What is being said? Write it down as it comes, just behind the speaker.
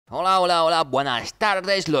Hola, hola, hola, buenas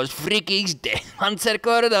tardes, los frikis de Panzer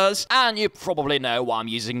Corps. And you probably know why I'm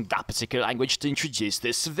using that particular language to introduce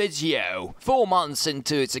this video. 4 months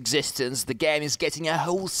into its existence, the game is getting a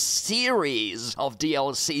whole series of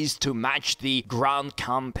DLCs to match the grand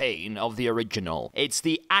campaign of the original. It's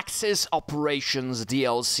the Axis Operations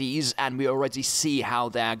DLCs, and we already see how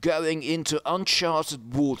they're going into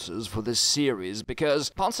uncharted waters for this series, because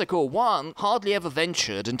Panzer Corps 1 hardly ever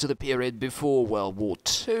ventured into the period before World War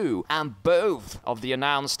II. And both of the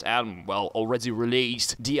announced and, well, already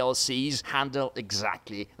released DLCs handle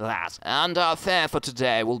exactly that. And our fare for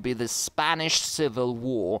today will be the Spanish Civil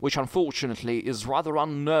War, which unfortunately is rather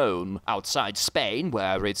unknown outside Spain,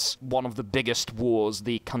 where it's one of the biggest wars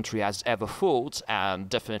the country has ever fought, and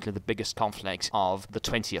definitely the biggest conflict of the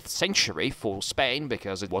 20th century for Spain,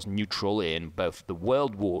 because it was neutral in both the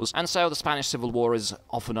world wars. And so the Spanish Civil War is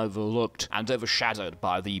often overlooked and overshadowed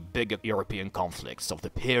by the bigger European conflicts of the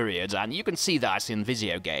period, and you can see that in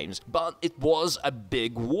video games. But it was a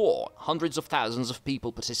big war. Hundreds of thousands of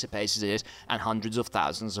people participated in it, and hundreds of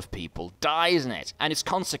thousands of people died in it. And its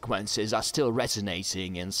consequences are still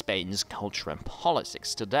resonating in Spain's culture and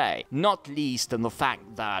politics today. Not least in the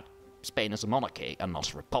fact that Spain is a monarchy and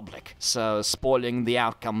not a republic, so spoiling the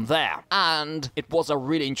outcome there. And it was a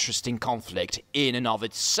really interesting conflict in and of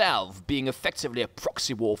itself, being effectively a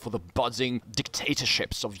proxy war for the budding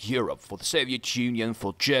dictatorships of Europe, for the Soviet Union,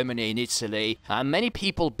 for Germany and Italy. And many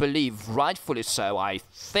people believe, rightfully so I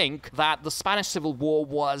think, that the Spanish Civil War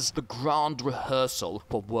was the grand rehearsal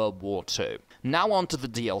for World War II. Now on to the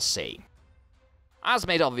DLC. As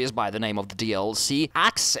made obvious by the name of the DLC,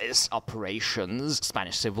 Axis Operations,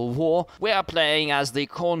 Spanish Civil War, we are playing as the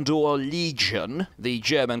Condor Legion, the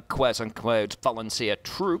German quote-unquote volunteer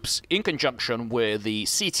troops, in conjunction with the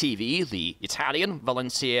CTV, the Italian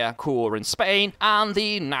volunteer corps in Spain, and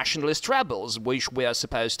the nationalist rebels, which we are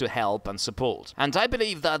supposed to help and support. And I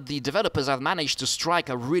believe that the developers have managed to strike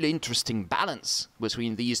a really interesting balance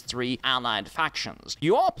between these three allied factions.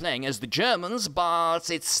 You are playing as the Germans,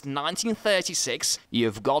 but it's 1936,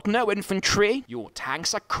 you've got no infantry, your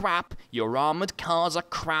tanks are crap, your armored cars are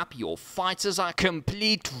crap, your fighters are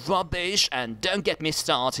complete rubbish, and don't get me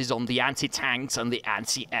started on the anti-tanks and the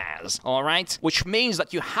anti-airs, alright? Which means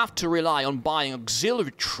that you have to rely on buying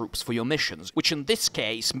auxiliary troops for your missions, which in this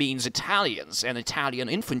case means Italians, and Italian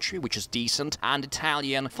infantry, which is decent, and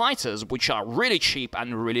Italian fighters, which are really cheap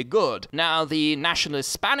and really good. Now, the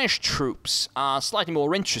nationalist Spanish troops are slightly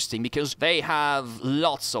more interesting because they have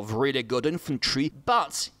lots of really good infantry,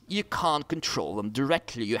 but you can't control them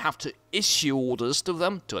directly. You have to issue orders to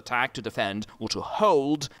them to attack, to defend, or to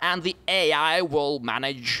hold, and the AI will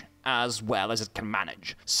manage as well as it can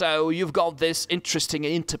manage. So you've got this interesting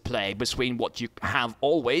interplay between what you have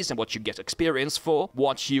always and what you get experience for,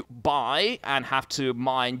 what you buy and have to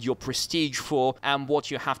mind your prestige for, and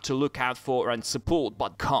what you have to look out for and support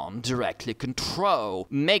but can't directly control,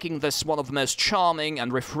 making this one of the most charming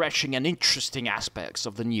and refreshing and interesting aspects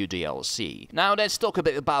of the new DLC. Now let's talk a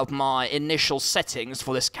bit about my initial settings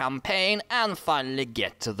for this campaign and finally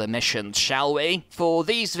get to the missions, shall we? For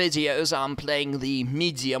these videos I'm playing the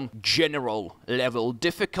medium general level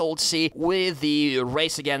difficulty with the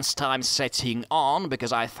race against time setting on,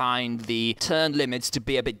 because I find the turn limits to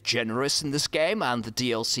be a bit generous in this game, and the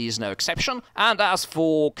DLC is no exception. And as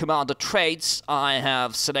for commander traits, I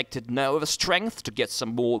have selected no overstrength to get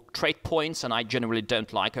some more trait points, and I generally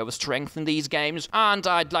don't like overstrength in these games. And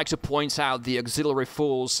I'd like to point out the auxiliary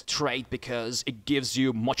force trait, because it gives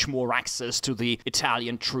you much more access to the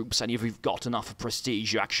Italian troops, and if you've got enough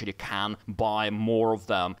prestige you actually can buy more of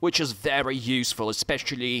them, which is very useful,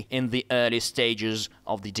 especially in the early stages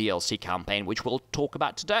of the DLC campaign, which we'll talk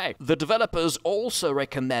about today. The developers also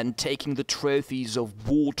recommend taking the trophies of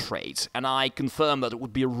war traits, and I confirm that it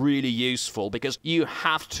would be really useful because you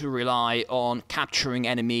have to rely on capturing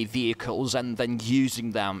enemy vehicles and then using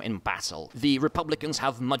them in battle. The Republicans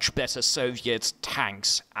have much better Soviet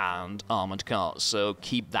tanks and armored cars, so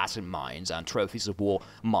keep that in mind, and trophies of war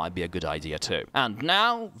might be a good idea too. And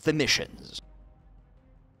now, the missions.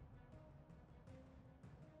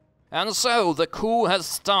 And so, the coup has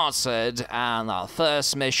started, and our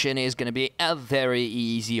first mission is going to be a very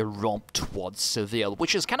easy romp towards Seville,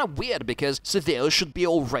 which is kind of weird because Seville should be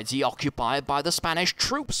already occupied by the Spanish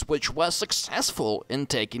troops, which were successful in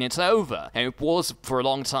taking it over. And it was, for a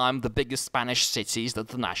long time, the biggest Spanish cities that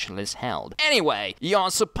the Nationalists held. Anyway, you are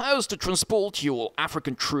supposed to transport your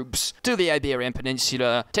African troops to the Iberian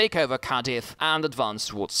Peninsula, take over Cadiz, and advance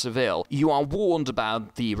towards Seville. You are warned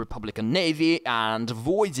about the Republican Navy, and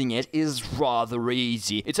avoiding it it is rather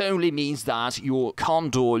easy. It only means that your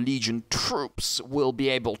Condor Legion troops will be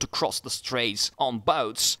able to cross the straits on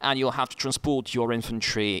boats, and you'll have to transport your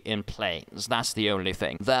infantry in planes. That's the only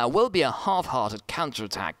thing. There will be a half-hearted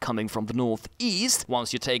counterattack coming from the northeast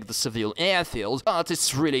once you take the civil airfield, but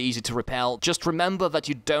it's really easy to repel. Just remember that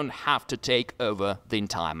you don't have to take over the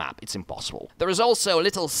entire map. It's impossible. There is also a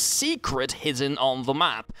little secret hidden on the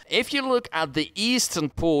map. If you look at the eastern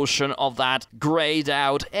portion of that grayed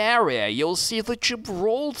out area, you'll see the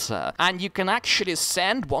Gibraltar, and you can actually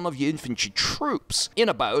send one of your infantry troops in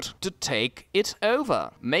a boat to take it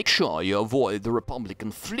over. Make sure you avoid the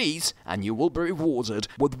Republican fleet, and you will be rewarded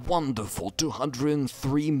with wonderful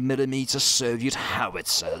 203mm Soviet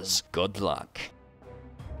howitzers. Good luck.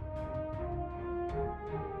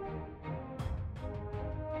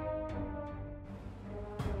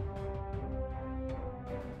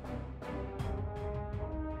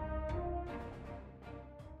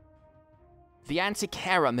 The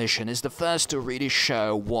Antequera mission is the first to really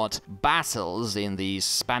show what battles in the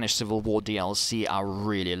Spanish Civil War DLC are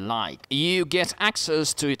really like. You get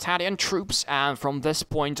access to Italian troops, and from this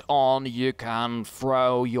point on you can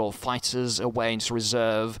throw your fighters away into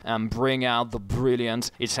reserve and bring out the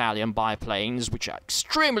brilliant Italian biplanes, which are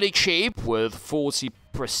extremely cheap with 40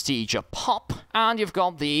 prestige a pop, and you've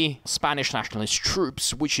got the Spanish Nationalist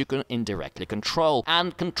troops, which you can indirectly control.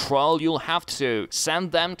 And control, you'll have to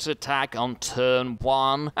send them to attack on turn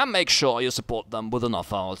 1, and make sure you support them with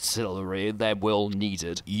enough artillery. They will need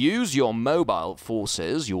it. Use your mobile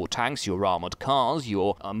forces, your tanks, your armored cars,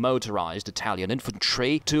 your motorized Italian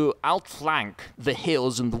infantry to outflank the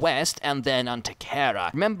hills in the west, and then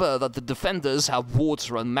Antequera. Remember that the defenders have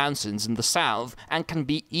water and mountains in the south, and can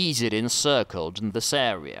be easily encircled in this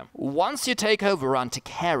area. Once you take over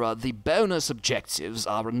Antequera, the bonus objectives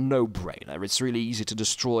are a no-brainer. It's really easy to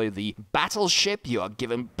destroy the battleship. You are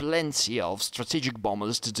given plenty of strategic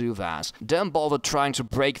bombers to do that. Don't bother trying to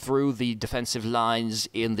break through the defensive lines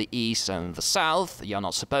in the east and the south. You're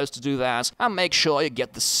not supposed to do that. And make sure you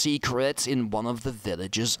get the secret in one of the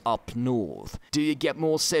villages up north. Do you get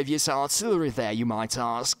more Soviet artillery there, you might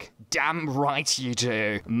ask? Damn right you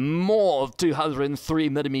do. More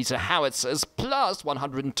 203mm howitzers plus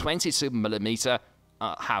 122mm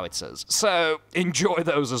howitzers. So enjoy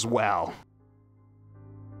those as well.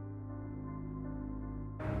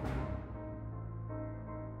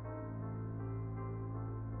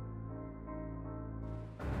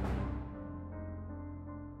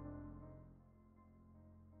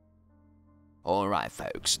 Alright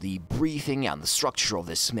folks, the briefing and the structure of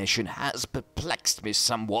this mission has perplexed me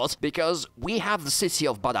somewhat, because we have the city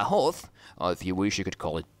of Badajoz, or if you wish you could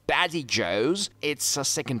call it Baddy Joe's. It's a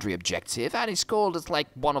secondary objective, and it's called as like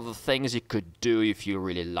one of the things you could do if you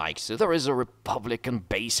really liked it. There is a Republican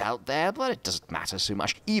base out there, but it doesn't matter so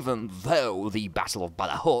much, even though the Battle of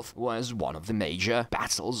Badajoz was one of the major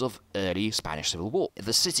battles of early Spanish Civil War.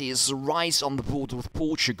 The city is right on the border with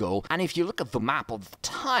Portugal, and if you look at the map of the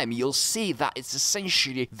time, you'll see that it's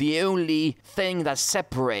essentially the only thing that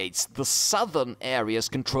separates the southern areas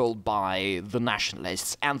controlled by the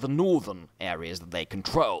nationalists and the northern areas that they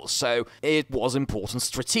control. So it was important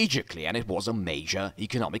strategically, and it was a major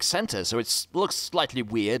economic center. So it looks slightly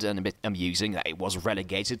weird and a bit amusing that it was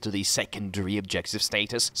relegated to the secondary objective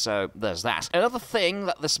status. So there's that. Another thing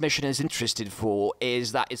that this mission is interested for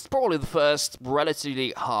is that it's probably the first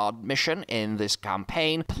relatively hard mission in this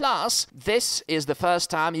campaign. Plus, this is the first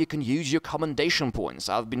time you can use your commendation points.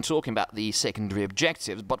 I've been talking about the secondary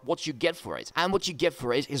objectives, but what you get for it. And what you get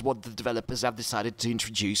for it is what the developers have decided to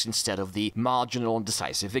introduce instead of the marginal and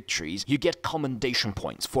decisive victories. You get commendation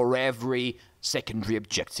points for every secondary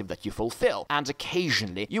objective that you fulfill, and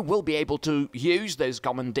occasionally you will be able to use those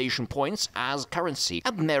commendation points as currency.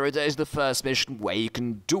 And Merida is the first mission where you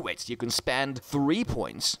can do it. You can spend 3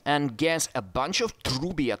 points and get a bunch of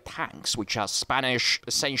Trubia tanks, which are Spanish,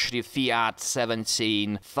 essentially Fiat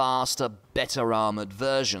 17, faster, better armored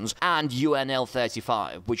versions, and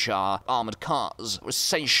UNL-35, which are armored cars,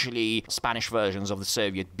 essentially Spanish versions of the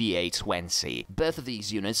Soviet BA-20. Both of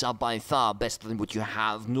these units are by far better than what you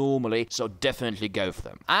have normally, so definitely go for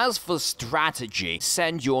them. As for strategy,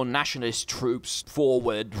 send your nationalist troops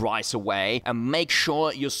forward right away and make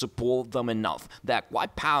sure you support them enough. They're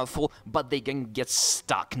quite powerful, but they can get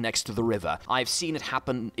stuck next to the river. I've seen it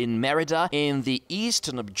happen in Merida, in the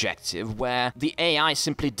eastern objective, where the AI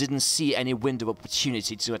simply didn't see any window of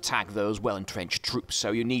opportunity to attack those well-entrenched troops,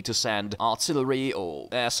 so you need to send artillery or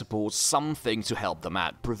air support, something to help them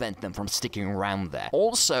out, prevent them from sticking around there.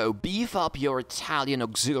 Also, beef up your Italian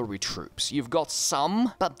auxiliary troops. You've got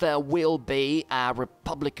some, but there will be a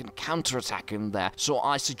Republican counterattack in there, so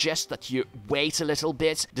I suggest that you wait a little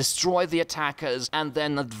bit, destroy the attackers, and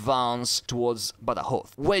then advance towards Badajoz,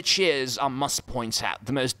 which is, I must point out,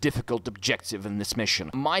 the most difficult objective in this mission.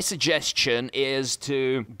 My suggestion is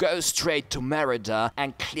to go straight to Merida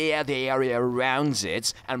and clear the area around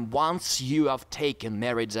it, and once you have taken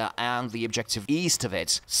Merida and the objective east of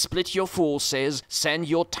it, split your forces, send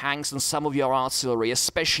your tanks and some of your artillery,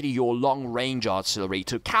 especially your long-range artillery,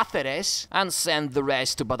 to Cáceres, and send the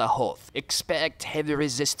rest to Badajoz. Expect heavy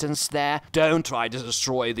resistance there. Don't try to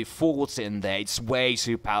destroy the fort in there, it's way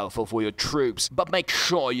too powerful for your troops, but make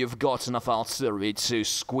sure you've got enough artillery to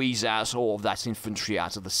squeeze out all of that infantry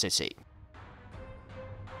out of the city.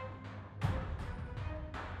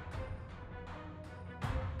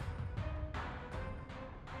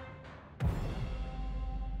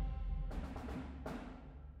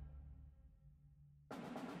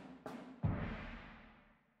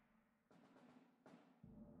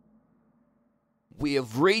 We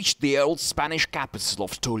have reached the old Spanish capital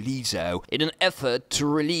of Toledo in an effort to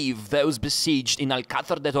relieve those besieged in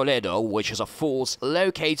Alcázar de Toledo, which is a fort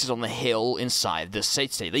located on the hill inside the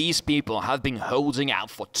city. These people have been holding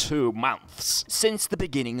out for 2 months since the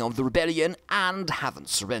beginning of the rebellion and haven't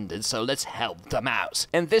surrendered, so let's help them out.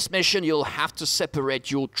 In this mission, you'll have to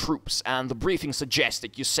separate your troops, and the briefing suggests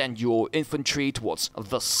that you send your infantry towards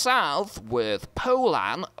the south with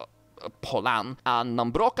Polan and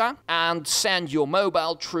Nambroka, and send your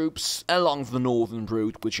mobile troops along the northern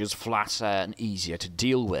route, which is flatter and easier to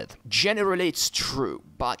deal with. Generally, it's true,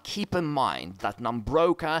 but keep in mind that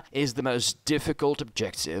Nambroka is the most difficult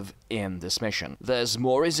objective in this mission. There's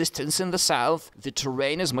more resistance in the south, the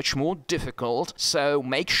terrain is much more difficult, so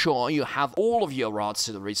make sure you have all of your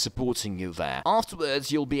artillery supporting you there.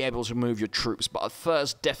 Afterwards, you'll be able to move your troops, but at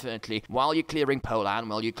first, definitely, while you're clearing Poland,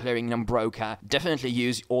 while you're clearing Nambroka, definitely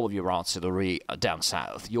use all of your artillery down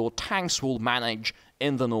south. Your tanks will manage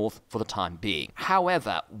in the north for the time being.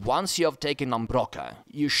 However, once you have taken Nambroka,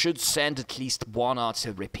 you should send at least one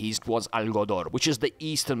artillery piece towards Algodor, which is the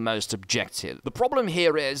easternmost objective. The problem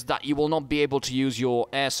here is that you will not be able to use your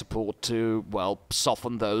air support to, well,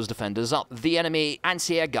 soften those defenders up. The enemy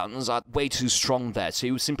anti-air guns are way too strong there, so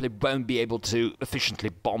you simply won't be able to efficiently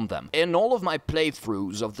bomb them. In all of my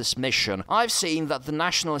playthroughs of this mission, I've seen that the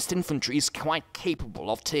Nationalist infantry is quite capable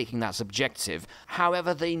of taking that objective.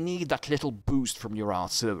 However, they need that little boost from your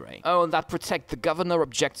artillery. Oh, and that protect the governor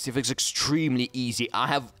objective is extremely easy. I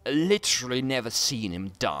have literally never seen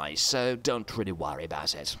him die, so don't really worry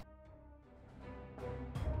about it.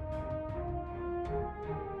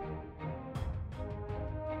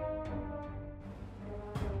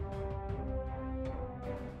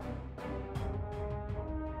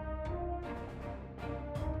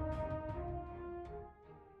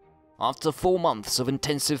 After 4 months of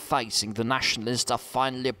intensive fighting, the Nationalists are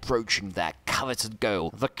finally approaching their coveted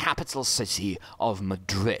goal, the capital city of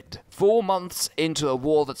Madrid. 4 months into a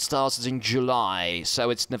war that started in July, so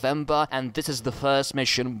it's November, and this is the first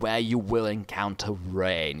mission where you will encounter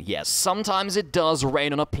rain. Yes, sometimes it does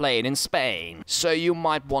rain on a plane in Spain, so you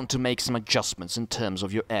might want to make some adjustments in terms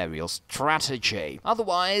of your aerial strategy.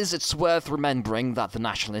 Otherwise, it's worth remembering that the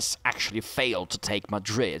Nationalists actually failed to take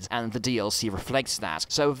Madrid, and the DLC reflects that.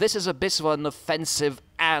 So this is a bit of an offensive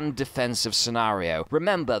and defensive scenario.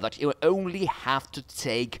 Remember that you only have to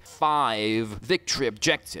take 5 victory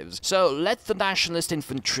objectives, so let the Nationalist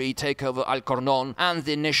infantry take over Alcornón and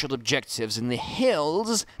the initial objectives in the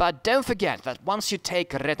hills, but don't forget that once you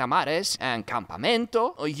take Retamares and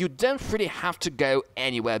Campamento, you don't really have to go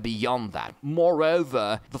anywhere beyond that.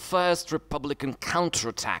 Moreover, the first Republican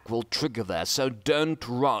counterattack will trigger there, so don't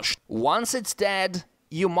rush. Once it's dead,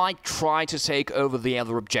 you might try to take over the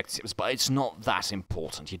other objectives, but it's not that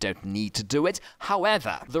important. You don't need to do it.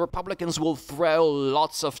 However, the Republicans will throw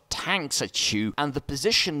lots of tanks at you, and the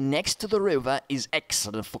position next to the river is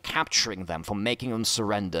excellent for capturing them, for making them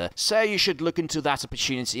surrender. So you should look into that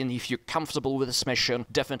opportunity, and if you're comfortable with this mission,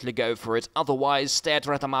 definitely go for it. Otherwise, stay at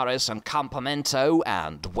Retamares and Campamento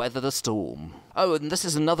and weather the storm. Oh, and this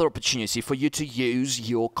is another opportunity for you to use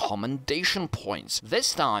your commendation points.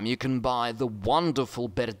 This time you can buy the wonderful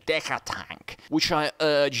Berdeja tank, which I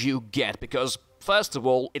urge you get because, first of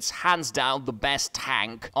all, it's hands down the best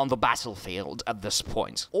tank on the battlefield at this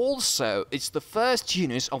point. Also, it's the first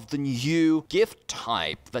unit of the new gift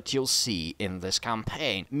type that you'll see in this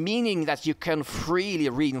campaign, meaning that you can freely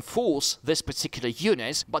reinforce this particular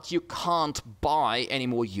unit, but you can't buy any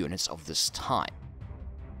more units of this type.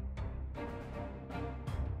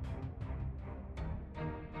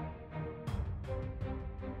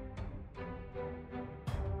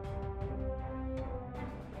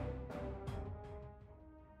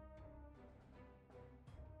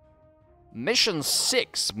 Mission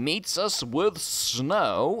 6 meets us with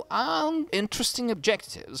snow and interesting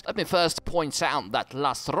objectives. Let me first point out that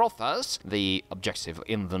Las Rozas, the objective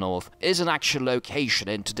in the north, is an actual location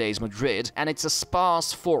in today's Madrid, and it's a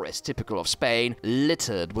sparse forest typical of Spain,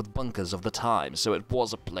 littered with bunkers of the time, so it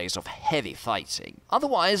was a place of heavy fighting.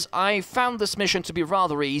 Otherwise, I found this mission to be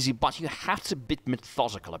rather easy, but you have to be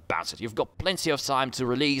methodical about it. You've got plenty of time to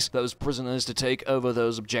release those prisoners, to take over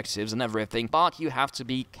those objectives and everything, but you have to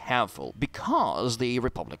be careful, because the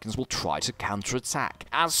Republicans will try to counterattack.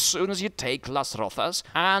 As soon as you take Las Rozas,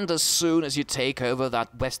 and as soon as you take over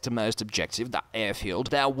that westernmost objective, that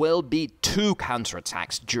airfield, there will be 2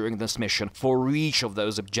 counterattacks during this mission for each of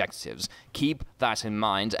those objectives. Keep that in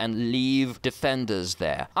mind and leave defenders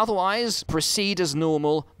there. Otherwise, proceed as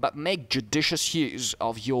normal, but make judicious use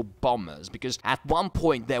of your bombers, because at one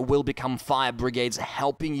point there will become fire brigades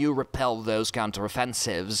helping you repel those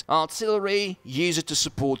counteroffensives. Artillery, use it to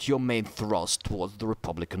support your main thrust towards the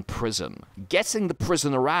Republican prison. Getting the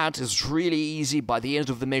prisoner out is really easy. By the end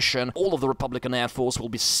of the mission, all of the Republican Air Force will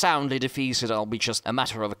be soundly defeated. It'll be just a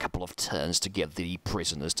matter of a couple of turns to get the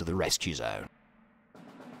prisoners to the rescue zone.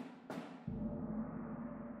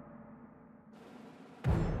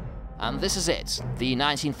 And this is it. The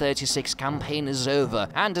 1936 campaign is over,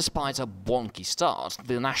 and despite a wonky start,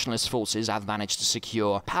 the nationalist forces have managed to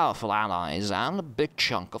secure powerful allies and a big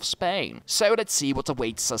chunk of Spain. So let's see what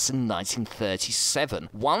awaits us in 1937.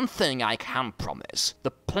 One thing I can promise, the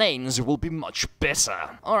planes will be much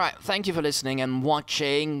better. Alright, thank you for listening and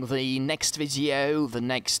watching. The next video, the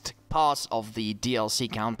next part of the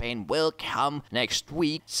DLC campaign will come next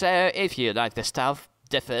week, so if you like this stuff,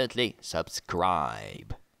 definitely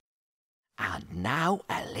subscribe. And now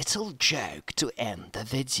a little joke to end the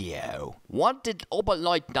video. What did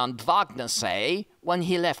Oberleutnant Wagner say when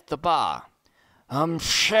he left the bar? I'm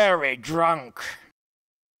very drunk.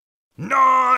 No!